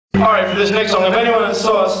Alright, for this next song, if anyone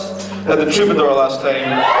saw us at the Troubadour last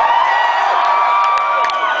time,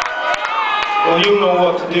 well, you'll know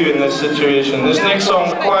what to do in this situation. This next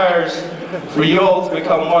song requires for you all to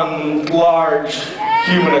become one large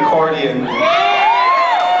human accordion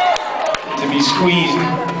to be squeezed.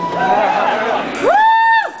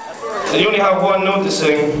 So you only have one note to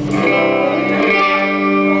sing.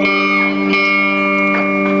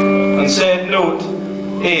 And said note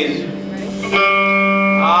is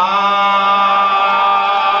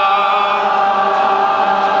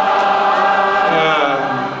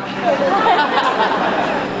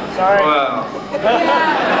Sorry. Wow.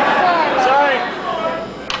 Sorry.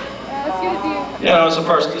 Yeah, no, it's the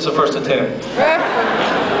first attempt. I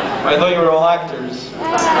thought you were all actors.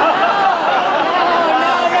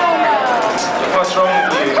 What's wrong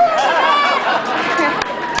with you?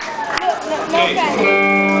 Okay.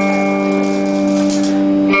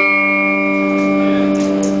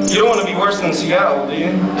 You don't want to be worse than Seattle, do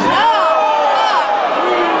you?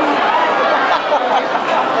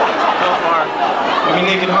 I mean,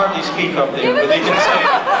 they can hardly speak up there, but they can say it.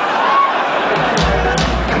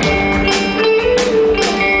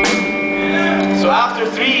 So after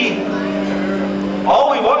 3,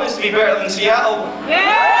 all we want is to be better than Seattle.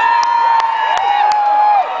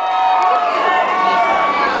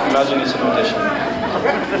 Imagine it's an audition.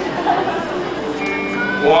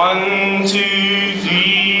 1, 2.